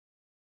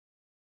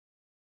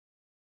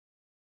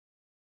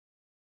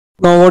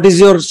Now, what is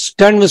your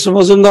stand, Mr.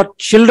 Mazumdar?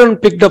 Children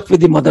picked up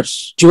with the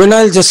mothers.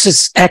 Juvenile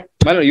Justice Act.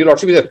 Your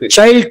Lordship,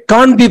 Child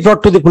can't be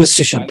brought to the police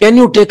station. Can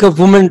you take a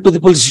woman to the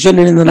police station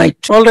in the night?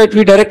 All right,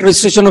 we direct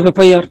registration of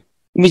FIR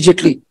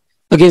immediately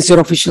against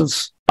your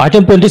officials.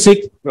 Item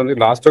 26. on the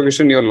last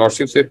occasion, Your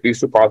Lordship said, please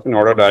to pass an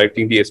order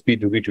directing the SP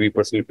to be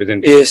personally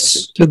present.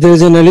 Yes. So there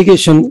is an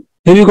allegation.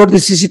 Have you got the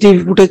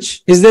CCTV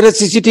footage? Is there a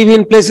CCTV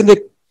in place in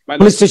the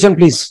police station,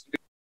 please?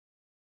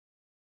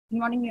 Good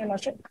morning, Your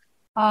Lordship.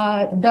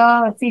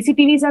 The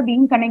CCTVs are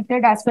being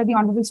connected as per the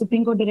Honorable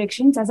Supreme Court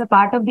directions as a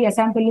part of the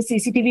Assam Police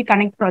CCTV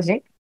Connect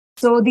project.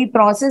 So the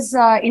process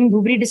in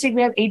Dhubri district,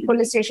 we have 8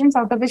 police stations,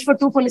 out of which for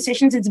 2 police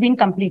stations it's been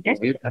completed.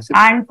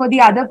 And for the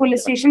other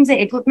police stations, the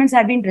equipments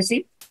have been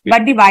received,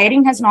 but the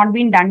wiring has not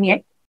been done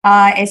yet.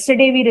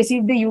 Yesterday, we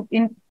received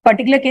in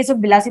particular case of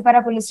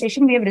Bilasipara police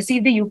station, we have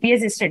received the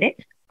UPS yesterday,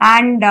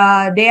 and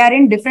they are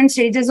in different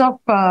stages of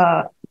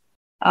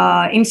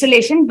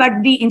installation,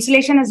 but the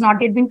installation has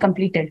not yet been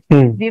completed.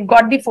 We've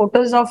got the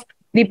photos of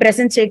the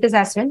present status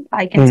as well.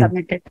 I can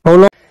submit it.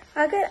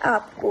 अगर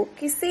आपको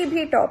किसी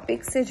भी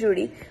topic से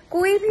जुड़ी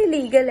कोई भी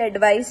legal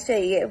advice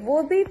चाहिए,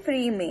 वो भी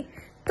फ्री में,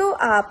 तो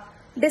आप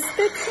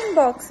डिस्क्रिप्शन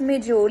बॉक्स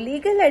में जो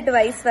लीगल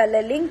एडवाइस वाला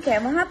लिंक है,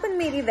 वहां पर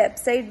मेरी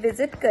वेबसाइट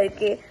विजिट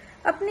करके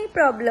अपनी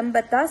प्रॉब्लम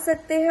बता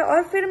सकते हैं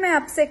और फिर मैं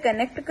आपसे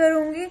कनेक्ट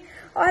करूंगी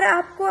और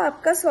आपको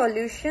आपका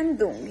सॉल्यूशन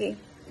दूंगी।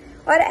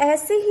 और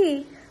ऐसे ही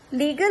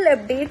लीगल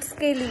अपडेट्स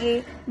के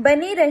लिए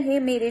बने रहे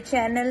मेरे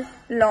चैनल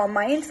लॉ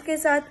माइंड्स के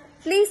साथ।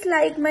 Please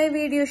like my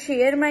video,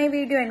 share my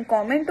video and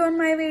comment on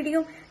my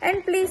video,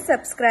 and please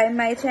subscribe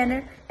my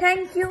channel.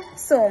 Thank you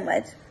so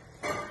much.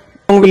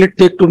 How long will it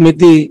take to make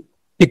the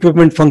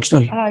equipment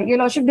functional? Your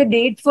Lordship, the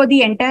date for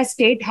the entire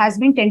state has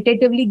been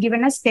tentatively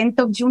given as 10th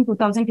of June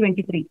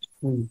 2023.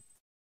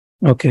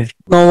 Okay.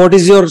 Now, what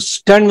is your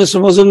stand,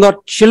 Mr.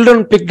 Mazumdar?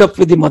 Children picked up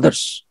with the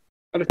mothers.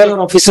 Tell our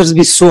officers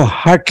be so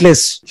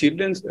heartless.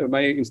 Children's, my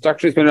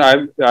instructions,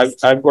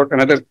 I've got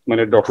another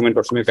document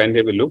or something, kindly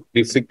have a look.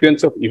 The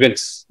sequence of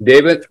events,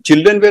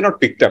 children were not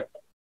picked up.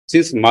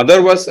 Since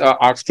mother was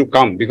asked to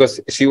come because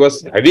she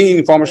was having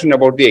information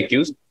about the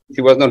accused, she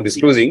was not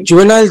disclosing.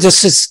 Juvenile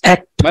Justice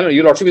Act.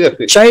 Your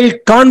Lordship, Child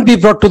can't be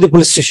brought to the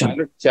police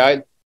station.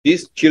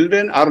 These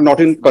children are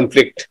not in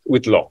conflict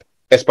with law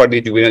as per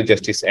the Juvenile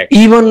Justice Act.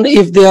 Even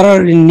if they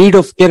are in need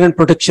of care and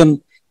protection,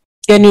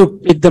 can you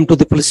take them to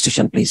the police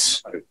station,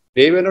 please?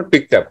 They were not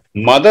picked up.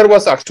 Mother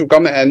was asked to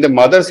come and the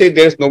mother said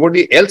there is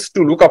nobody else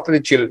to look after the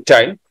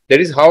child. That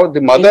is how the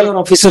mother... Can your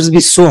officers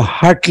be so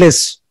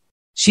heartless?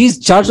 She is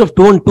charged of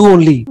 2 and 2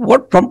 only.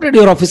 What prompted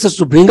your officers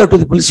to bring her to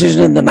the police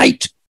station in the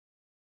night?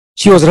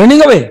 She was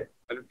running away.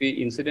 The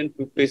incident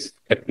took place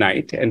at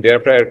night and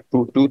thereafter at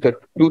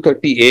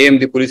 2:30 a.m.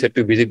 the police had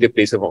to visit the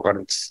place of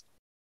occurrence.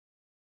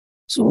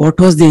 So what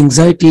was the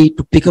anxiety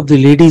to pick up the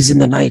ladies in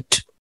the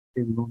night?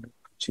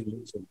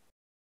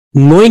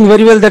 Knowing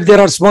very well that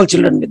there are small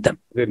children with them.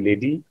 The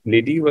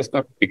lady was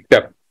not picked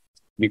up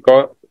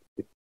because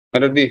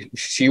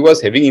she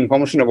was having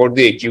information about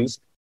the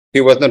accused.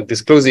 She was not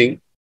disclosing.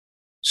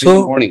 So in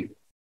the morning.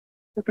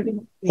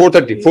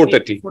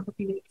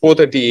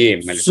 4:30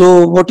 a.m.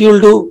 So what you will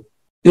do?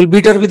 You'll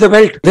beat her with a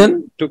belt.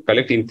 Then to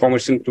collect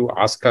information to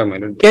ask her.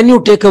 Can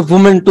you take a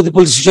woman to the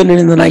police station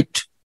in the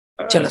night?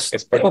 Tell us.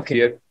 Okay.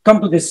 Here, come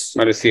to this.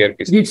 Read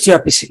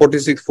CRPC.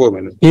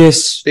 46(4).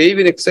 Yes. Save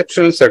in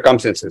exceptional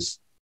circumstances,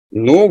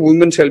 no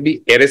woman shall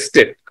be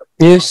arrested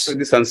after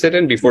the sunset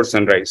and before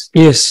sunrise.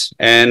 Yes.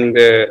 And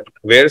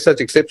where such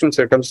exceptional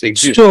circumstances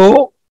exist.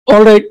 So,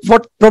 all right,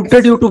 what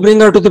prompted you to bring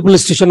her to the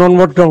police station? On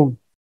what ground?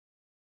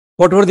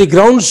 What were the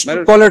grounds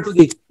to call her to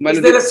the...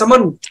 Is there a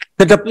summon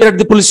that appeared at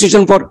the police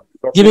station for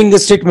giving the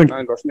statement?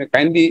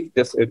 Kindly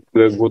just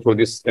go through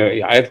this.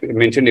 I have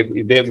mentioned,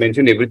 they have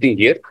mentioned everything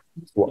here.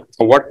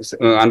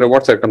 Under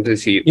what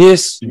circumstances she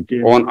is.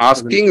 Yes. On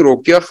asking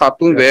Rokia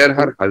Khatun where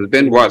her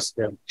husband was,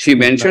 she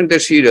mentioned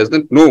that she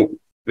doesn't know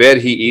where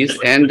he is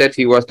and that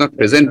he was not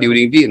present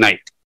during the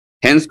night.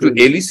 Hence, to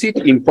elicit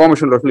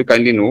information,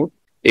 kindly note,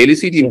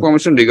 elicit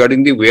information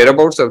regarding the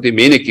whereabouts of the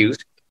main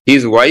accused,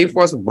 his wife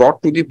was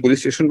brought to the police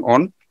station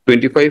on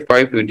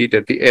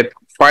 25/5/2030 at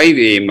 5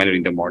 a.m.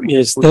 in the morning.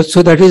 Yes,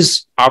 so that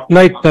is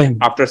night time.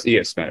 After,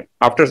 yes, ma'am.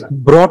 After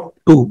brought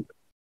to.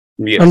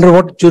 Yes. Under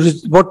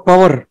what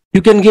power?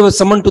 You can give a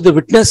summon to the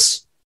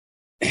witness.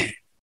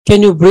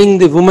 Can you bring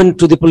the woman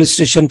to the police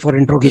station for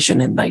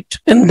interrogation at night?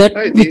 And that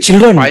with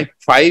children. 5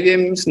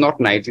 a.m. is not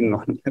night in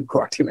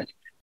Guwahati.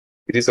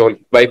 It is all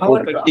by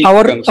 4:30.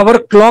 Our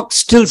clock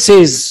still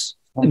says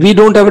we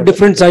don't have a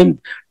different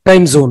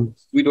time zone.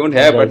 We don't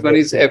have, but one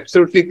is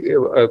absolutely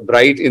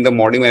bright in the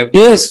morning.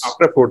 Yes.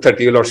 After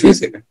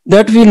 4:30,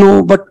 that we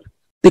know, but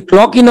the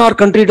clock in our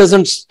country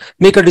doesn't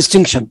make a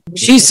distinction.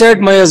 She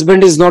said, my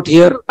husband is not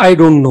here. I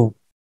don't know.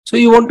 So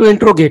you want to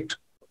interrogate.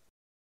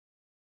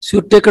 So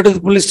you take her to the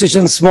police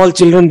station, small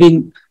children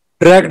being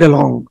dragged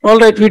along. All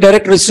right, we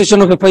direct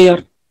registration of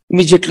FIR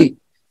immediately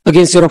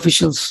against your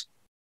officials.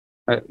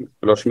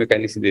 Lordship,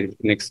 kindly see the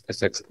next,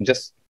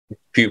 just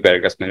few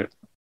paragraphs.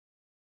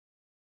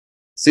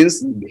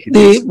 Since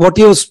what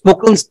you have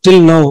spoken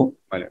till now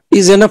My lord.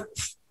 is enough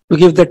to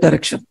give that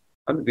direction.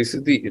 This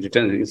is the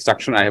written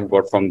instruction I have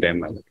got from them.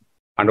 My lord.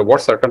 Under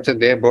what circumstance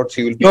they have brought,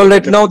 she will be. All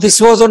right. Now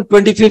this was on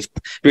 25th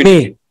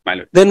May. My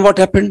lord. Then what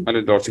happened? My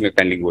lord, Lordship may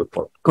kindly go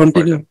forward.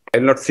 Continue. I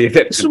will not say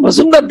that. Mr.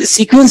 Mazumdar, the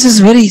sequence is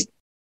very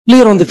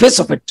clear on the face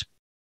of it.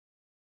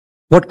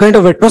 What kind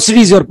of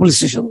atrocities your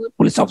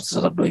police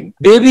officers are doing?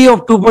 Baby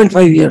of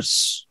 2.5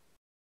 years.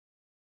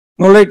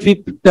 All right, we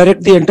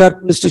direct the entire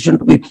police station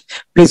to be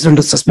placed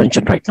under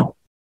suspension right now.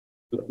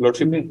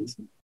 Lordship,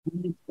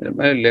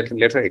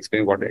 let her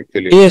explain what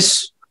actually.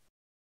 Yes,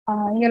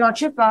 Your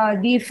Lordship,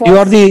 the first. you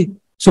are the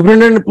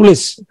superintendent of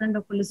police. Superintendent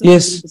of Police of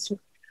Yes. Delhi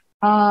District.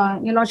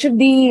 Your Lordship,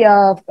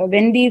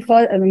 when the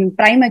first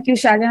prime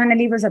accused Shah Jahan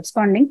Ali was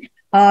absconding,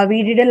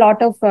 we did a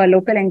lot of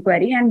local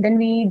inquiry, and then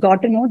we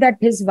got to know that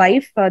his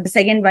wife, the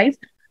second wife,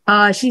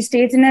 she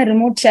stays in a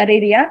remote share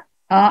area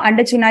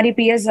under Chunari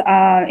PS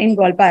in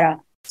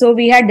Golpara. So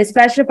we had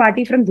dispatched a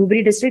party from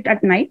Dhubri district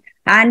at night,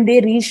 and they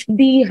reached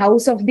the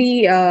house of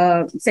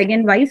the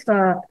second wife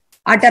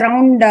at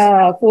around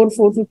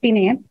 4:15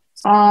 a.m.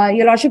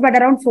 Your Lordship, at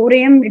around 4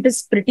 a.m. it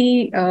is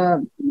pretty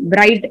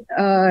bright.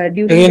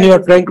 Again, you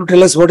are trying to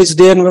tell us what is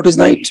day and what is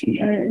night.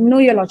 No,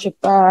 Your Lordship.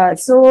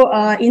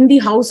 In the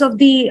house of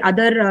the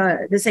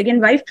other, the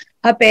second wife,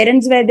 her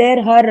parents were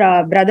there,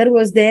 her brother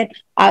was there.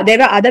 There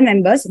were other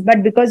members,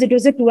 but because it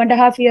was a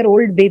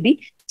 2.5-year-old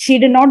baby, she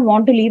did not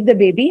want to leave the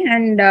baby,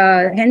 and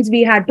hence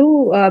we had to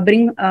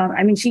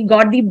she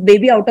got the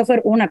baby out of her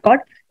own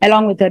accord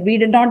along with her. We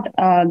did not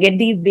get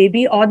the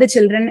baby or the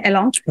children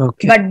along,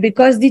 Okay. but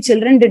because the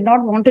children did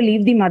not want to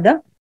leave the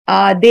mother,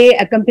 they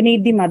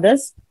accompanied the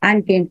mothers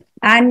and came.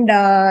 And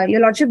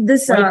Your Lordship,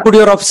 this Why could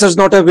your officers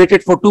not have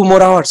waited for 2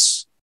 more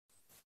hours?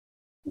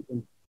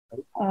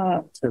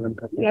 Your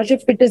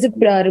Lordship, it is a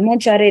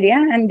remote shore area,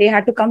 and they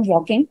had to come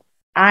walking.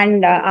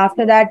 And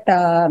after that,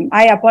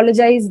 I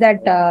apologize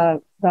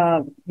that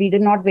we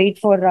did not wait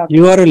for.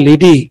 You are a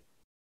lady,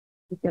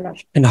 Your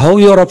Lordship. and how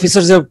your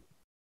officers have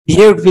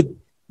behaved with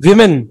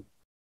women.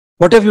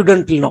 What have you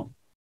done till now?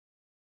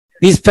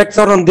 These facts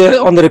are on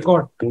the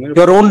record.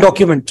 Your own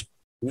document.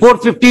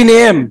 4:15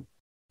 a.m.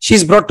 She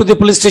is brought to the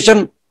police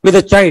station with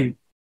a child.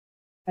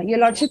 Your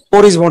Lordship,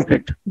 4 is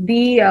wanted.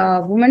 the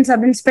woman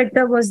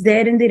sub-inspector was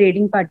there in the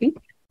raiding party.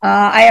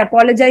 I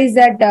apologize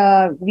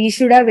that we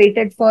should have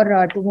waited for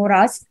 2 more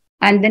hours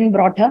and then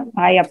brought her.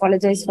 I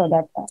apologize for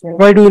that.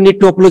 Why do you need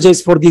to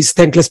apologize for these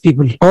thankless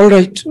people? All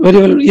right, very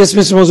well. Yes,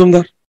 Mr.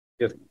 Mazumdar.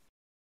 Yes.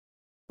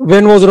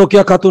 When was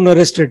Rokia Khatun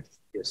arrested?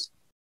 Yes.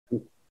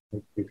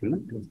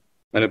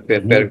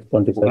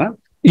 Huh?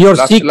 Your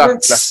Last-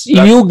 sequence, last-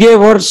 you gave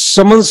her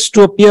summons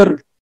to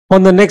appear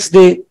on the next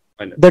day.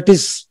 That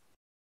is,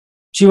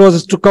 she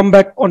was to come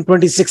back on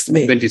 26th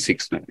May.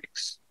 26.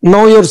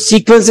 Now your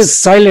sequence is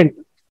silent.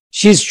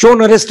 She is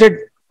shown arrested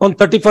on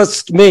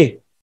 31st May.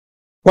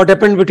 What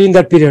happened between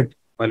that period?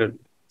 My lord,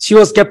 She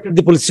was kept at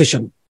the police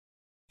station.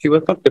 she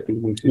was not kept.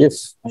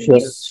 Yes,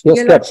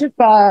 Your Lordship,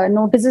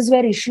 notices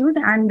were issued,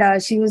 and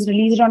she was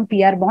released on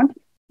PR bond,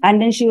 and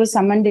then she was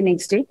summoned the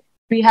next day.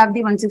 We have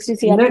the 160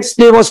 CR. Next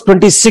day was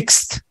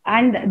 26th.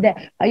 And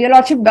Your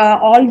Lordship,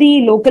 all the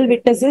local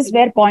witnesses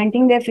were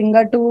pointing their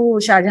finger to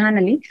Shah Jahan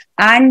Ali.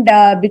 And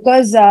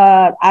because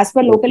as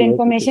per local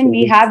information,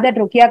 we have that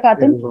Rokia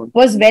Khatun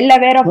was well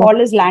aware of all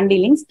his land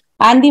dealings.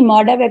 And the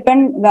murder weapon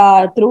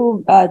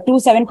through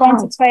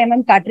 7.65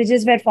 mm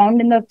cartridges were found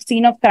in the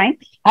scene of crime.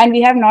 And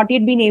we have not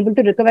yet been able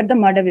to recover the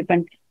murder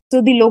weapon.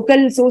 So the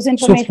local source So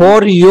information.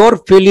 for your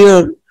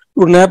failure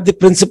to nab the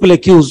principal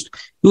accused,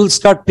 you will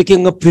start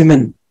picking up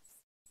women.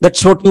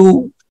 That's what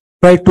you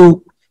try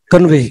to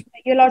convey.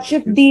 Your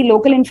Lordship, the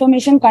local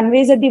information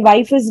conveys that the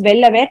wife is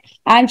well aware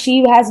and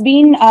she has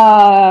been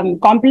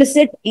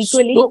complicit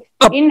equally So,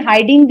 in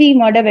hiding the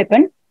murder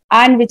weapon,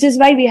 and which is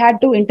why we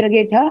had to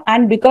interrogate her.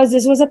 And because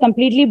this was a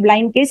completely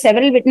blind case,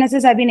 several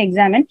witnesses have been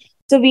examined.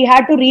 So we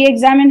had to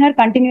re-examine her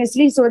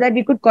continuously so that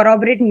we could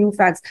corroborate new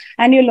facts.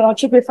 And Your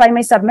Lordship, if I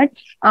may submit,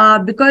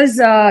 because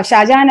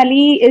Shah Jahan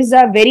Ali is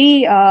a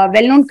very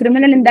well-known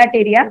criminal in that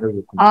area,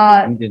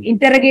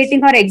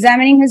 interrogating or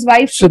examining his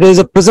wife. So there is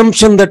a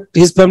presumption that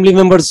his family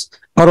members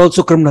are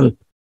also criminal.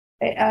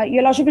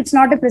 Your Lordship, it's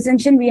not a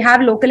presumption. We have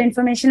local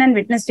information and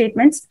witness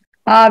statements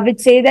which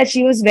say that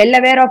she was well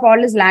aware of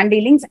all his land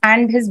dealings,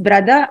 and his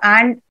brother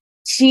and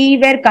she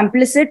were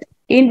complicit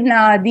in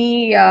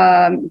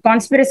the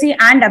conspiracy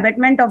and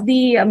abetment of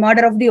the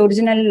murder of the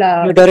original.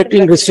 You're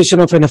directing registration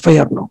of an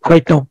FIR now,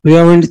 right now. Do you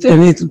have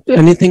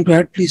anything to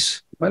add,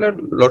 please? My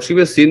lord, Lordship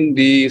has seen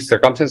the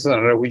circumstances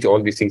under which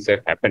all these things have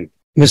happened.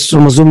 Mr.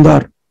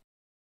 Mazumdar,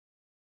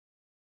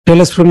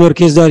 tell us from your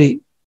case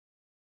diary,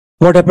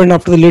 what happened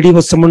after the lady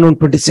was summoned on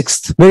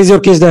 26th? Where is your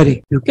case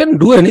diary? You can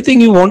do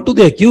anything you want to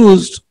the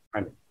accused.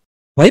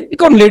 Why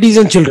pick on ladies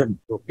and children?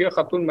 Rokia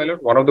Khatun, my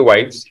lord, one of the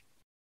wives,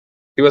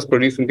 she was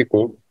produced in the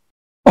court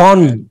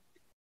On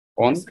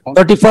on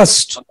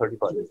 31st.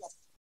 31st.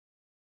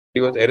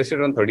 She was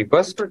arrested on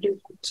 31st.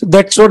 So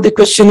that's what the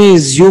question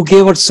is. You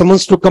gave her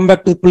summons to come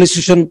back to the police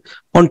station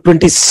on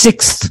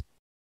 26th.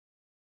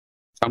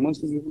 Someone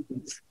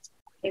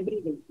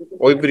Every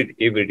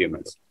day,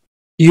 madam.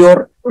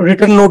 Your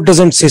written note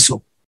doesn't say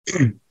so.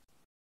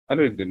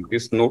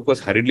 This note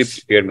was hurriedly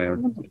prepared,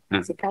 madam.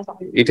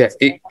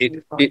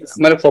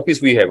 Madam,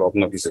 copies we have of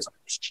notices.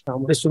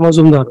 Mr.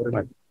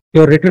 Mazumdar,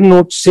 your written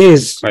note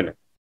says Madam.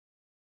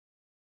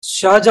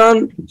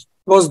 Shahjahan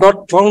was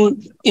not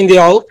found in the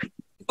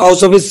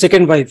house of his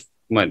second wife.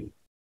 Madam,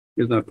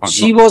 is not found.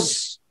 She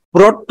was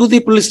brought to the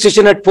police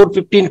station at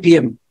 4:15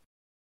 p.m.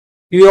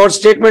 Your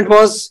statement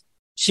was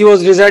she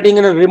was residing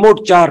in a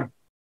remote char.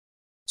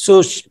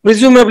 So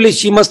presumably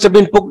she must have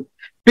been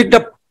picked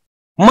up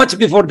much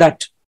before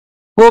that.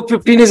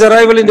 4:15 is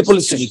arrival in the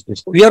police station.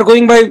 We are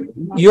going by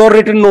your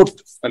written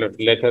note.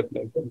 Let her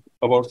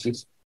about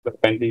this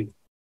kindly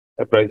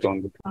apprised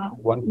on the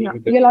one.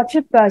 Your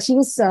Lordship, she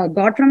was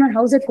got from her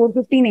house at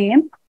 4:15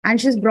 a.m. and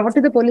she's brought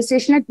to the police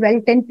station at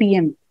 12:10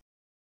 p.m.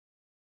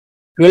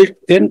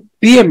 12:10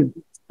 p.m.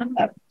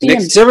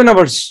 Next 7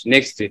 hours.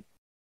 Next day.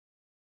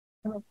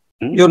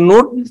 Your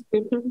note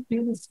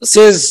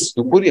says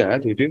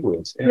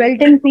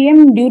 12:10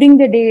 p.m. during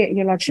the day,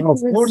 Your Lordship. of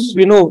course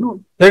we know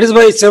that is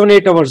by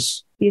 7-8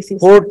 hours. Yes,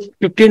 yes.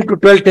 4:15 to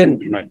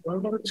 12:10. Right.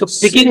 So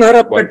picking her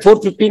up at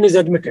 4:15 is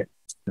admitted.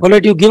 All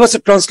right, you give us a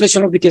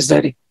translation of the case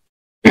diary.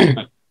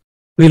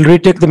 We'll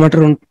retake the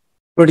matter on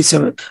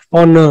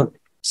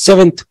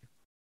 7th.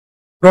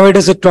 Provide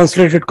us a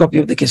translated copy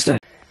of the case diary.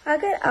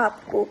 अगर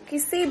आपको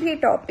किसी भी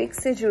topic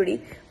से जुड़ी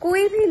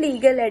कोई भी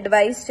legal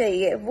advice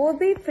चाहिए वो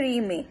भी फ्री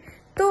में,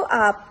 तो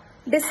आप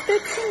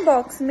डिस्क्रिप्शन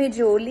बॉक्स में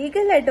जो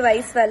लीगल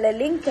एडवाइस वाला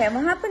लिंक है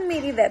वहां पर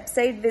मेरी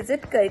वेबसाइट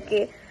विजिट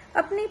करके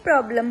अपनी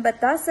प्रॉब्लम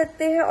बता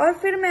सकते हैं और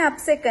फिर मैं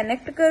आपसे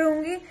कनेक्ट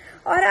करूंगी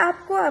और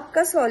आपको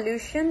आपका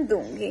सॉल्यूशन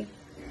दूंगी।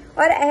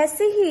 और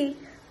ऐसे ही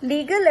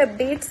लीगल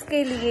अपडेट्स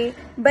के लिए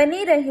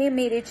बने रहे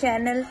मेरे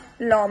चैनल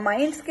लॉ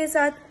माइंड्स के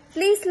साथ।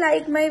 Please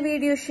like my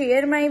video,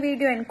 share my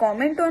video and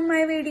comment on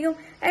my video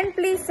and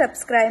please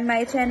subscribe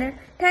my channel.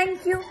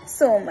 Thank you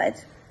so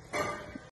much.